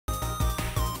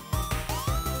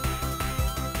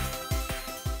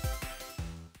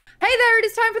Hey there, it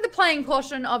is time for the playing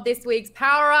portion of this week's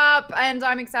Power Up, and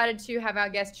I'm excited to have our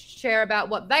guests share about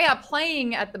what they are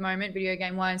playing at the moment, video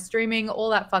game-wise, streaming, all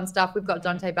that fun stuff. We've got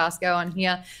Dante Basco on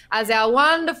here as our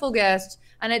wonderful guest,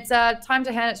 and it's time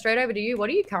to hand it straight over to you. What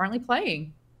are you currently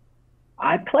playing?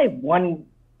 I play one.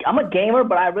 I'm a gamer,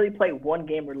 but I really play one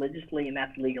game religiously, and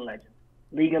that's League of Legends.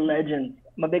 League of Legends.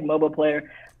 I'm a big mobile player.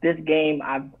 This game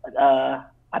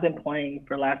I've been playing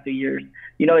for the last 2 years.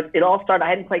 You know, it all started. I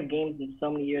hadn't played games in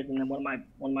so many years, and then one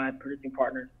of my producing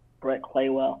partners, Brett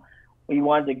Claywell, we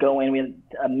wanted to go in. We had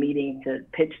a meeting to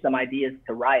pitch some ideas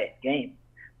to Riot Games.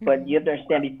 But you have to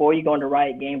understand, before you go into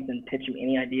Riot Games and pitch them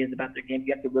any ideas about their games,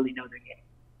 you have to really know their game.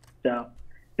 So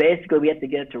basically, we had to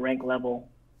get it to rank level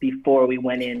before we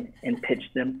went in and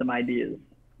pitched them some ideas,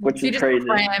 which is crazy.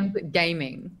 You just crammed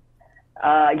gaming.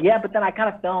 Yeah, but then I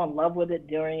kind of fell in love with it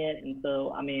during it, and so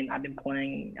I've been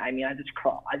playing.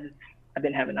 I've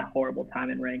been having a horrible time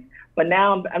in rank, but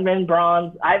now I'm in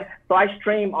bronze. I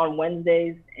stream on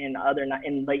Wednesdays and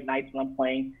in late nights when I'm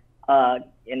playing.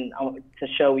 It's a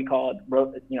show we call it,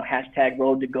 hashtag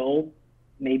Road to Gold,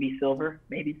 maybe silver,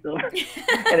 and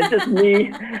it's just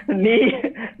me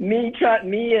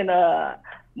and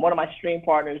one of my stream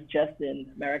partners, Justin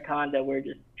Mariconda. We're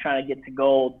just trying to get to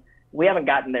gold. We haven't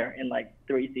gotten there in like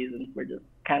 3 seasons. We're just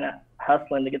kind of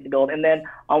hustling to get the gold. And then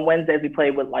on Wednesdays, we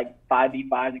play with like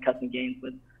 5v5s and custom games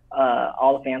with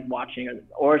all the fans watching,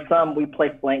 or some we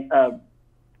play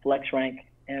flex rank.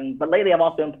 But lately, I've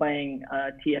also been playing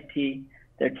TFT,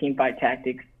 their team fight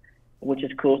tactics, which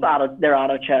is cool. It's their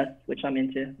auto chess, which I'm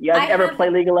into. You guys ever play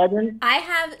League of Legends? I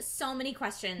have so many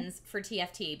questions for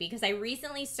TFT because I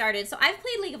recently started. So I've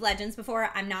played League of Legends before.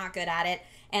 I'm not good at it.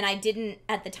 And I didn't,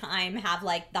 at the time, have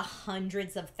like the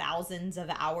hundreds of thousands of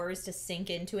hours to sink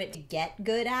into it to get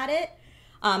good at it.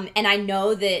 And I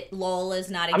know that LOL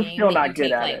is not a game that you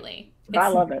take lightly. But I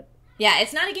love it. Yeah,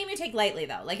 it's not a game you take lightly,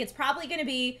 though. Like, it's probably going to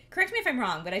be, correct me if I'm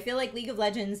wrong, but I feel like League of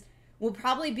Legends will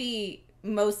probably be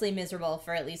mostly miserable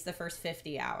for at least the first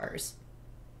 50 hours.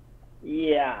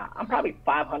 Yeah, I'm probably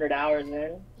 500 hours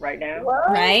in right now. What?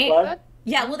 Right? Plus.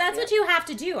 Yeah, well, that's what you have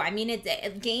to do. I mean, it's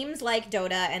games like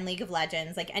Dota and League of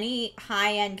Legends, like any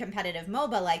high-end competitive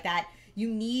MOBA like that, you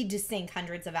need to sink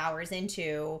hundreds of hours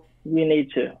into. You need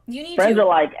to. Friends are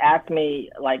like, ask me,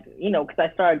 like, because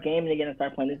I started gaming again and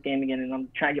started playing this game again, and I'm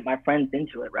trying to get my friends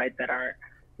into it, right, that are,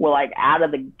 well, like, out of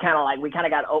the kind of like, we kind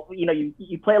of got,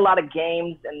 you play a lot of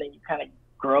games, and then you kind of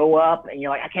grow up, and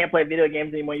you're like, I can't play video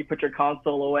games anymore. You put your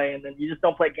console away, and then you just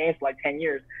don't play games for like 10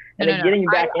 years. And getting you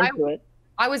back into it.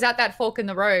 I was at that fork in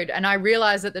the road, and I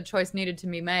realized that the choice needed to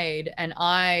be made, and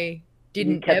I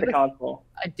didn't. You kept the console.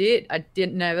 I did.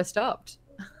 Never stopped.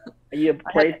 Are you a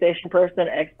PlayStation person,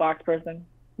 Xbox person?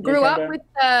 Grew up with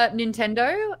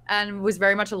Nintendo and was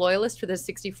very much a loyalist for the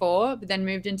 64, but then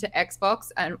moved into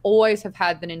Xbox and always have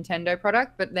had the Nintendo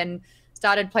product, but then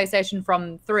started PlayStation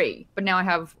from 3. But now I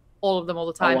have all of them all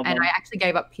the time, and I actually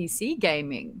gave up PC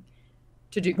gaming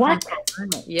to do what?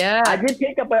 Yeah. I did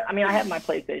pick up, I have my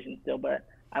PlayStation still, but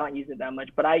I don't use it that much.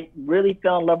 But I really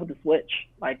fell in love with the Switch.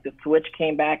 Like, the Switch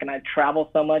came back, and I travel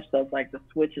so much, so it's like the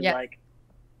Switch is like,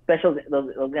 especially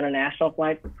those international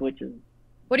flights, the Switch is.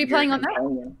 What are you playing on that? I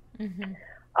was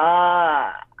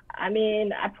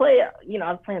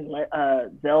playing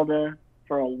Zelda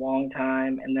for a long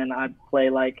time, and then I play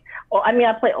I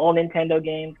play all Nintendo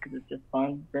games because it's just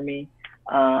fun for me.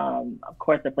 Of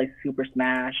course, I play Super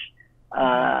Smash.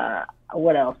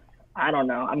 What else? I don't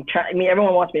know.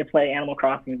 Everyone wants me to play Animal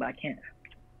Crossing, but I can't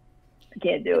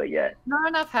do it yet. Not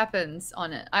enough happens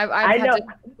on it. I've had to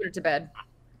put it to bed.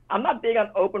 I'm not big on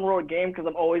open world games because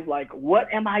I'm always like, what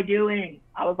am I doing?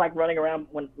 I was like running around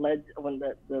when the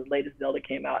latest Zelda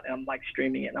came out, and I'm like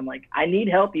streaming it, and I'm like, I need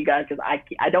help, you guys, because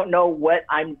I don't know what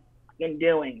I'm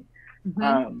doing.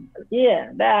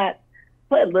 That.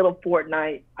 Played a little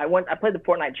Fortnite. I played the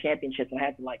Fortnite Championships, and I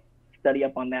had to like study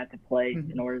up on that to play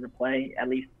in order to play at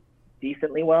least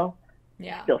decently well.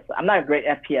 Yeah. Still, I'm not a great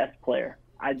FPS player.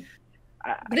 I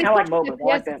kind of like MOBAs. I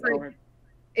like that over.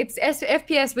 It's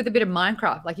FPS with a bit of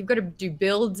Minecraft. Like, you've got to do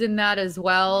builds in that as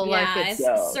well. Yeah, like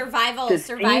it's survival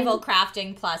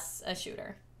crafting plus a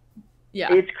shooter.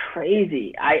 Yeah, it's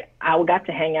crazy. I got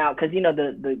to hang out because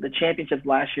the championships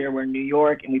last year were in New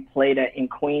York, and we played in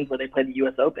Queens where they played the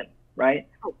U.S. Open, right?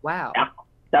 Oh, wow. Yeah,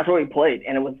 that's where we played,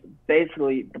 and it was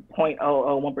basically the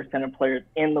 0.001% of players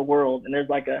in the world. And there's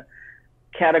like a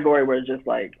category where it's just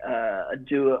like a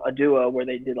duo where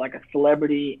they did like a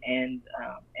celebrity and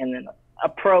then a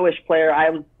pro-ish player.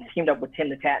 I was teamed up with Tim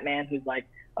the Tatman, who's like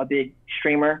a big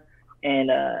streamer, and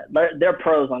they're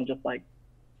pros on just like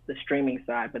the streaming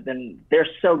side, but then they're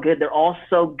so good. They're all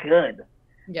so good.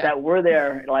 that were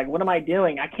there. Like, what am I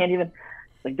doing? I can't even,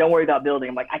 like, don't worry about building.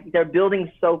 I'm like, they're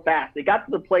building so fast. They got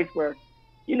to the place where,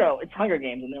 you know, it's Hunger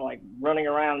Games and they're like running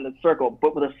around in the circle,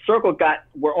 but with a circle got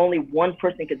where only one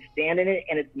person could stand in it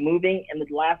and it's moving and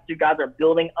the last two guys are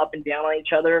building up and down on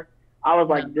each other. I was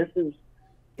like, this is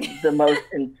the most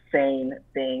insane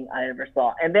thing I ever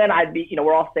saw. And then I'd be, you know,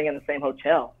 we're all staying in the same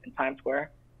hotel in Times Square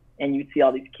and you'd see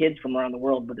all these kids from around the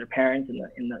world with their parents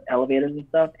in the elevators and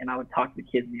stuff. And I would talk to the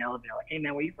kids in the elevator like, hey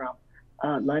man, where you from?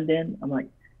 London. I'm like,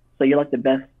 so you're like the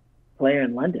best player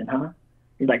in London, huh?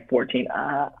 He's like 14.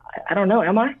 I don't know.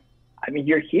 Am I? I mean,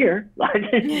 you're here. Like,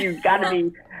 you've got to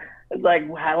be. It's like,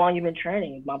 how long you been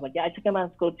training? His mom's like, yeah, I took him out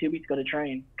of school 2 weeks ago to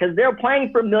train because they're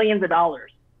playing for millions of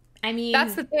dollars. I mean,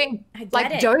 that's the thing.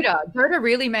 Like Dota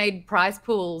really made prize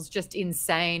pools just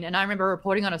insane. And I remember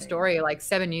reporting on a story like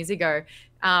 7 years ago,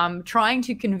 trying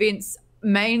to convince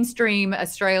mainstream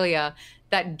Australia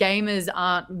that gamers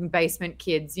aren't basement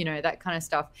kids, you know, that kind of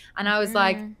stuff. And I was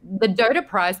like, the Dota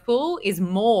prize pool is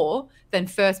more than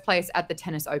first place at the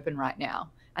tennis open right now.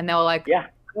 And they were like,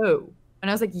 oh. And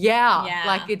I was like,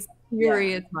 like it's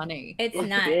serious money. It's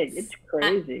nuts. Big. It's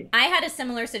crazy. I had a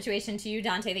similar situation to you,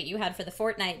 Dante, that you had for the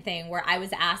Fortnite thing where I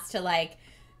was asked to like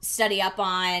study up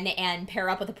on and pair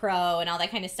up with a pro and all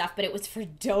that kind of stuff. But it was for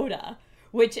Dota,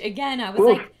 which again, I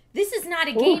was like, this is not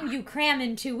a game you cram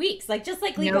in 2 weeks. Like, just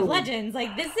like League of Legends.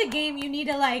 Like, this is a game you need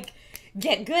to, like,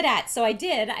 get good at. So I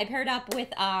did. I paired up with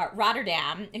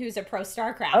Rhydian, who's a pro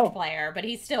StarCraft player, but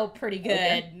he's still pretty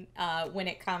good when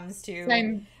it comes to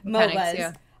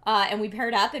MOBAs. And we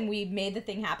paired up and we made the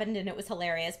thing happen and it was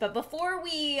hilarious. But before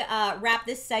we wrap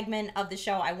this segment of the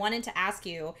show, I wanted to ask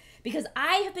you, because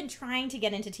I have been trying to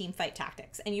get into teamfight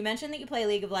tactics. And you mentioned that you play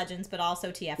League of Legends, but also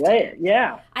TFT. Right,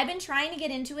 yeah. I've been trying to get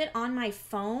into it on my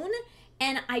phone.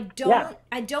 And I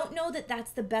don't know that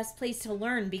that's the best place to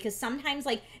learn because sometimes,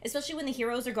 like, especially when the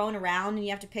heroes are going around and you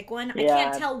have to pick one, I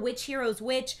can't tell which hero's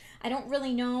which. I don't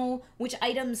really know which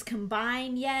items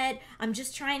combine yet. I'm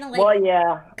just trying to,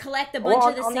 like, collect a bunch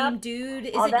of the same dude. Is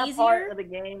it easier? On that part of the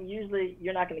game, usually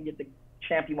you're not going to get the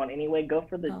champ you want anyway. Go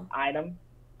for the item.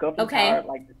 Go for the power,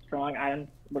 like the strong item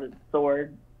with a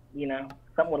sword, you know,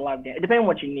 something with a lot of damage. Depending on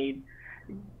what you need.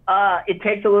 It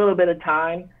takes a little bit of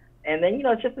time. And then, you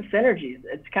know, it's just the synergies.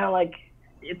 It's kind of like,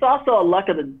 it's also a luck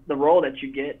of the role that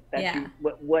you get. That you,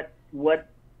 what,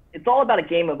 it's all about a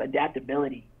game of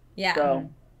adaptability. Yeah. So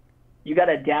you got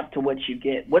to adapt to what you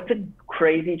get. What's a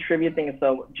crazy trivia thing?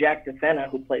 So Jack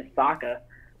DeFena, who plays Sokka,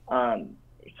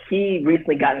 he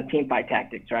recently got in teamfight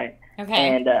tactics, right? Okay.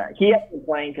 And he has been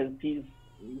playing because he's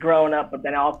grown up, but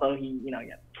then also he, you know, he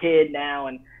got a kid now,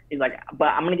 and he's like, but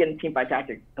I'm going to get in teamfight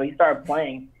tactics. So he started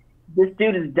playing. This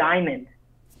dude is Diamond.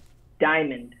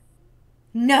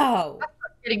 No.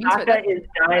 Sokka is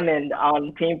Diamond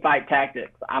on teamfight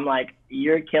tactics. I'm like,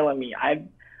 you're killing me. I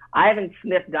haven't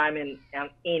sniffed Diamond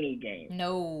on any game.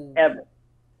 No. Ever.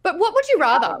 But what would you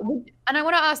rather? And I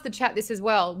want to ask the chat this as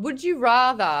well. Would you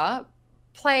rather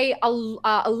play a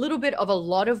little bit of a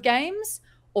lot of games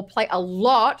or play a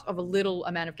lot of a little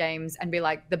amount of games and be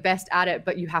like the best at it,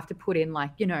 but you have to put in,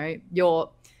 like, you know, your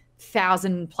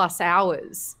 1,000+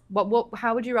 hours?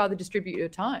 How would you rather distribute your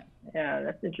time? Yeah,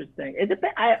 that's interesting. It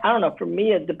depends. I don't know. For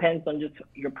me, it depends on just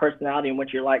your personality and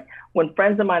what you're like. When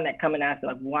friends of mine that come and ask me,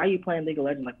 like, why are you playing League of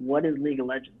Legends? Like, what is League of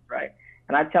Legends, right?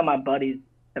 And I tell my buddies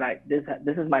that this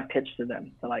is my pitch to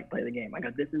them to, like, play the game. I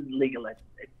go, this is League of Legends.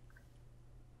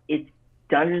 It's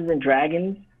Dungeons and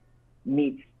Dragons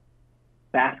meets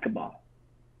basketball.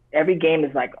 Every game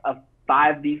is like a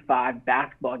 5v5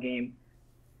 basketball game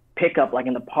pickup, like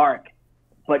in the park.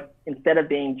 But instead of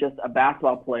being just a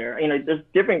basketball player, you know, there's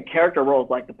different character roles,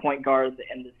 like the point guards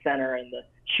and the center and the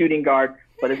shooting guard,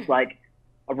 but it's like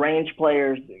a range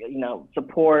players, you know,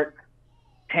 support,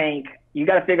 tank. You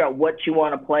got to figure out what you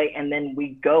want to play, and then we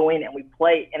go in and we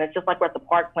play, and it's just like we're at the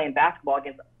park playing basketball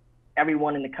against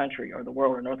everyone in the country or the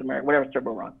world or North America, whatever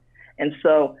server we're on. And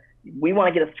so we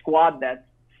want to get a squad that's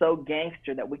so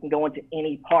gangster that we can go into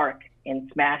any park and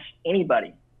smash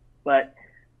anybody. But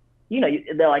you know,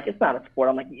 they're like, it's not a sport.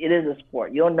 I'm like, it is a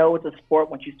sport. You'll know it's a sport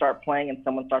once you start playing and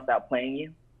someone starts outplaying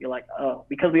you. You're like, oh,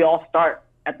 because we all start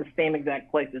at the same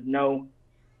exact place. There's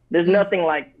nothing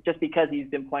like just because he's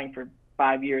been playing for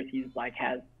 5 years, he's like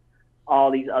has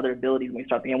all these other abilities when we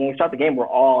start the game. When we start the game, we're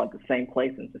all at the same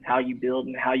place. And it's just how you build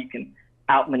and how you can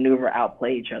outmaneuver,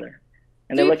 outplay each other.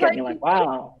 And they look at me like,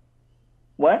 wow.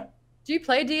 What? Do you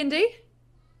play D&D?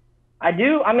 I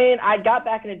do. I mean, I got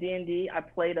back into D&D. I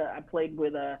played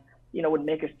with you know, with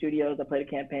Maker Studios. I played a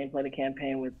campaign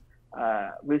with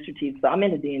Rooster Teeth. So I'm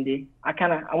into D&D. I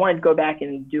wanted to go back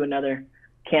and do another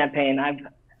campaign.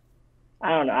 I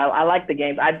don't know. I like the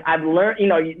games. I've learned,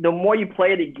 the more you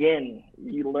play it again,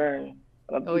 you learn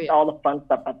all the fun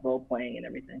stuff about role playing and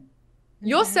everything.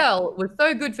 Your cell was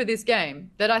so good for this game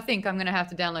that I think I'm going to have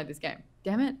to download this game.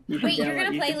 Damn it. Wait, you're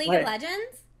going to play League of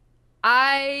Legends?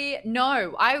 I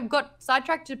got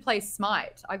sidetracked to play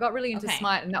Smite. I got really into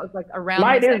Smite, and that was like around.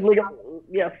 Smite is League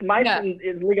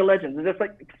is League of Legends. It's just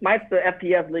like Smite's the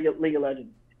FPS League of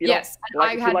Legends. If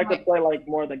you like to play like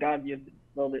more of the God, you a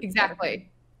little bit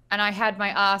exactly. And I had my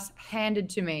ass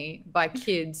handed to me by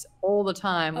kids all the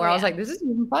time, where I was like, "This isn't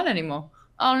even fun anymore.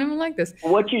 I don't even like this."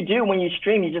 What you do when you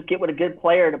stream, you just get with a good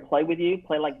player to play with you,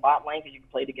 play like bot lane because you can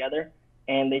play together,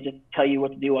 and they just tell you what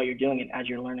to do while you're doing it as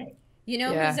you're learning. You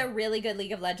know who's a really good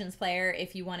League of Legends player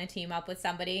if you want to team up with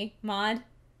somebody, Maude?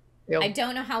 Yep. I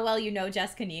don't know how well you know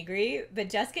Jessica Negri, but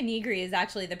Jessica Negri is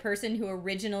actually the person who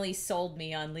originally sold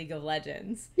me on League of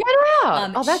Legends.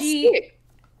 Yeah. That's sick.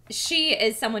 She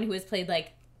is someone who has played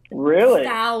like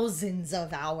thousands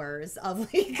of hours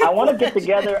of League of I want to get Legends.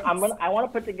 together. I want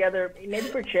to put together, maybe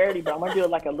for charity, but I'm going to do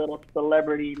like a little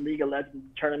celebrity League of Legends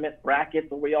tournament bracket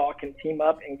where we all can team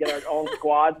up and get our own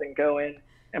squads and go in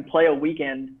and play a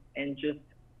weekend and just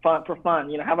for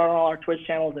fun. Have it on all our Twitch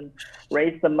channels and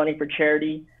raise some money for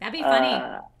charity. That'd be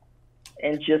funny.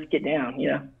 And just get down.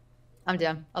 I'm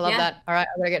down. I love that. All right,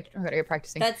 I gotta get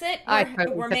practicing. That's it.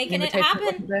 We're making it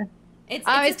happen.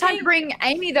 It's time to bring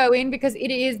Amy though in, because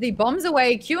it is the Bombs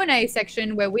Away Q&A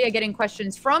section where we are getting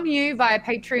questions from you via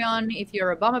Patreon if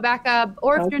you're a bomber backer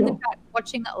or if you're in the chat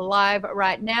watching live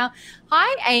right now.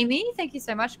 Hi Amy, thank you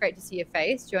so much. Great to see your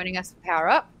face joining us for Power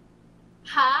Up.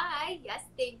 Hi, yes,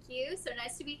 thank you. So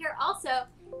nice to be here. Also,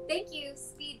 thank you,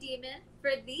 Speed Demon,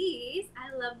 for these. I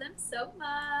love them so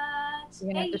much.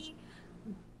 You're gonna have to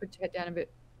put your head down a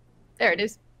bit. There it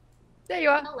is. There you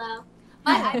are. Hello.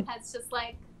 My iPad's just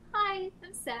like, hi,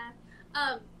 I'm sad.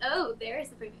 Oh, there is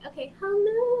the preview. Okay,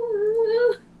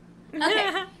 hello.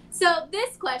 Okay, so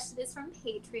this question is from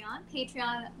Patreon,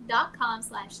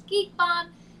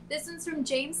 patreon.com/geekbomb. This one's from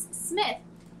James Smith.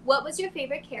 What was your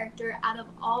favorite character out of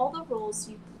all the roles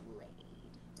you played,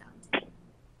 Dante?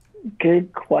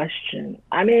 Good question.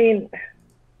 I mean,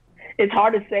 it's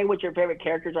hard to say what your favorite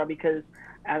characters are because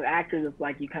as actors, it's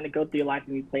like you kind of go through your life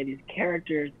and you play these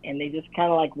characters and they just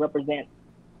kind of like represent,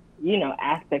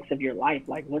 aspects of your life.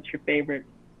 Like, what's your favorite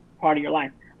part of your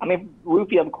life? I mean,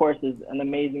 Rufio, of course, is an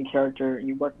amazing character.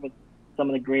 You work with some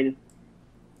of the greatest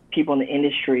people in the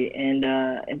industry.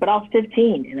 But I was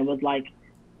 15 and it was like,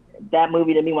 that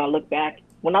movie to me, when I look back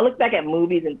at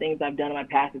movies and things I've done in my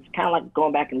past, it's kind of like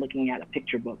going back and looking at a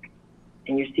picture book,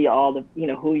 and you see all the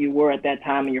who you were at that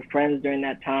time and your friends during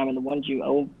that time and the ones you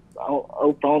owe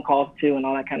phone calls to and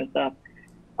all that kind of stuff.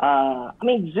 I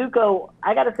mean, Zuko,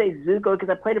 I gotta say Zuko because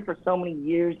I played it for so many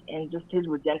years and just his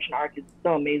redemption arc is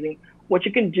so amazing. What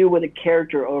you can do with a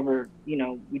character over,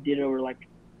 we did it over like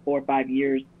 4 or 5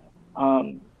 years.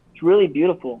 It's really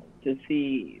beautiful to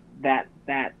see that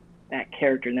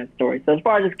character in that story. So as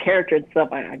far as his character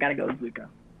itself, I gotta go with Zuko.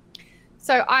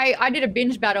 So I did a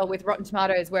binge battle with Rotten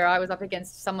Tomatoes where I was up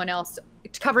against someone else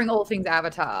covering all things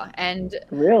Avatar. And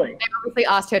really, they obviously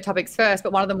asked her topics first,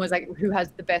 but one of them was like, who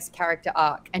has the best character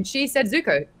arc? And she said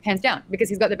Zuko, hands down, because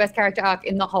he's got the best character arc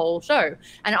in the whole show.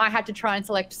 And I had to try and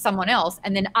select someone else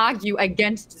and then argue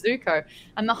against Zuko.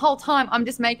 And the whole time I'm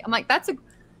like,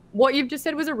 what you've just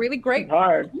said was a really great. It's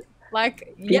hard.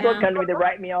 Like, people come to me, they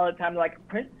write me all the time, like,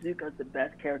 Prince Zuko's the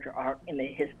best character arc in the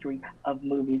history of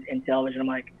movies and television. I'm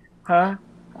like, huh?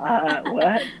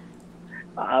 What?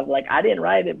 I'm like, I didn't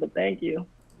write it, but thank you.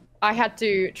 I had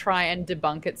to try and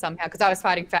debunk it somehow because I was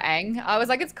fighting for Aang. I was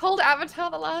like, it's called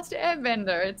Avatar: The Last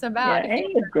Airbender. It's about. Yeah,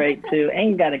 Aang is great too.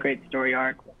 Aang got a great story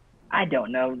arc. I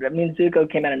don't know. I mean, Zuko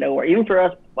came out of nowhere. Even for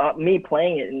us, me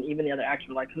playing it, and even the other actors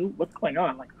were like, what's going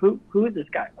on? Like, who is this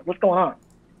guy? Like, what's going on?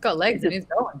 Got legs and he's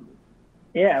going.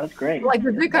 Yeah, it was great. Like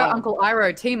the Zuko Uncle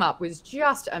Iroh team up was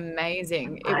just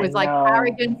amazing. It was like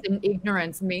arrogance and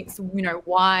ignorance meets,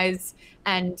 wise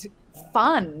and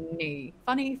funny,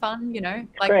 fun, like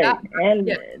great. that.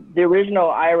 And the original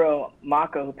Iroh,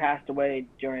 Mako, who passed away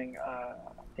during, I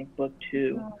think, book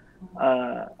 2,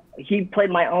 he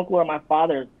played my uncle or my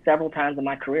father several times in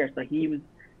my career. So he was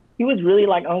really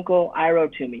like Uncle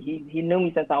Iroh to me. He knew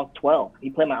me since I was 12. He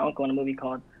played my uncle in a movie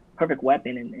called Perfect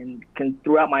Weapon and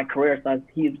throughout my career. So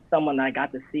he's someone that I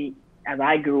got to see as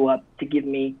I grew up to give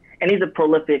me, and he's one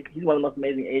of the most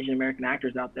amazing Asian American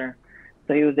actors out there.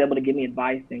 So he was able to give me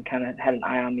advice and kind of had an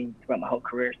eye on me throughout my whole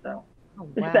career. So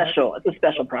it's special. It's a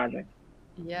special project.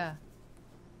 Yeah.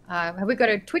 Have we got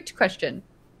a Twitch question?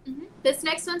 Mm-hmm. This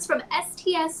next one's from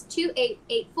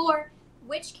STS2884.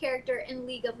 Which character in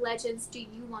League of Legends do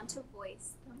you want to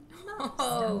voice the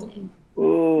most?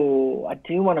 Ooh, I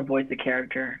do want to voice a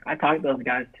character. I talked to those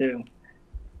guys too.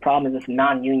 Problem is it's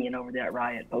non-union over there at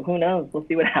Riot, but who knows? We'll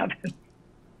see what happens.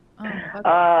 Oh,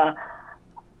 okay.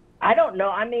 I don't know.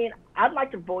 I mean, I'd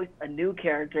like to voice a new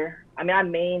character. I mean, I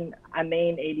main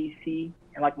ADC,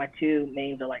 and like my two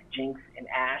mains are like Jinx and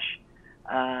Ashe.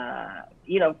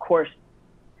 You know, of course,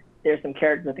 there's some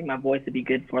characters I think my voice would be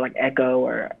good for, like Echo,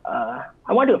 or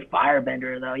I want to do a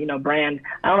Firebender though. You know, Brand.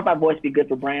 I don't know if my voice would be good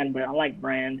for Brand, but I like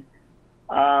Brand.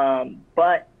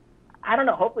 But I don't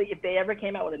know. Hopefully, if they ever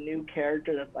came out with a new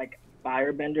character that's like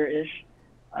Firebender-ish,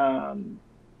 I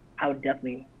would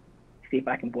definitely see if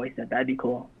I can voice that. That'd be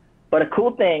cool. But a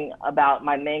cool thing about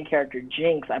my main character,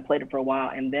 Jinx, I played it for a while,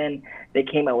 and then they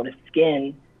came out with a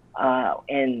skin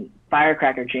in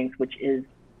Firecracker Jinx, which is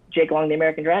Jake Long, the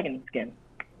American Dragon skin,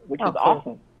 which is cool.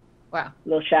 awesome. Wow.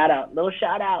 Little shout out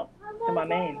to my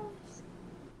main.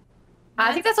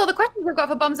 I think that's all the questions we've got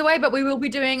for Bums Away, but we will be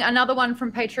doing another one from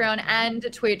Patreon and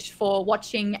Twitch for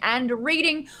watching and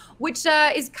reading, which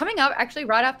is coming up actually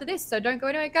right after this. So don't go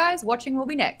anywhere, guys. Watching will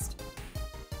be next.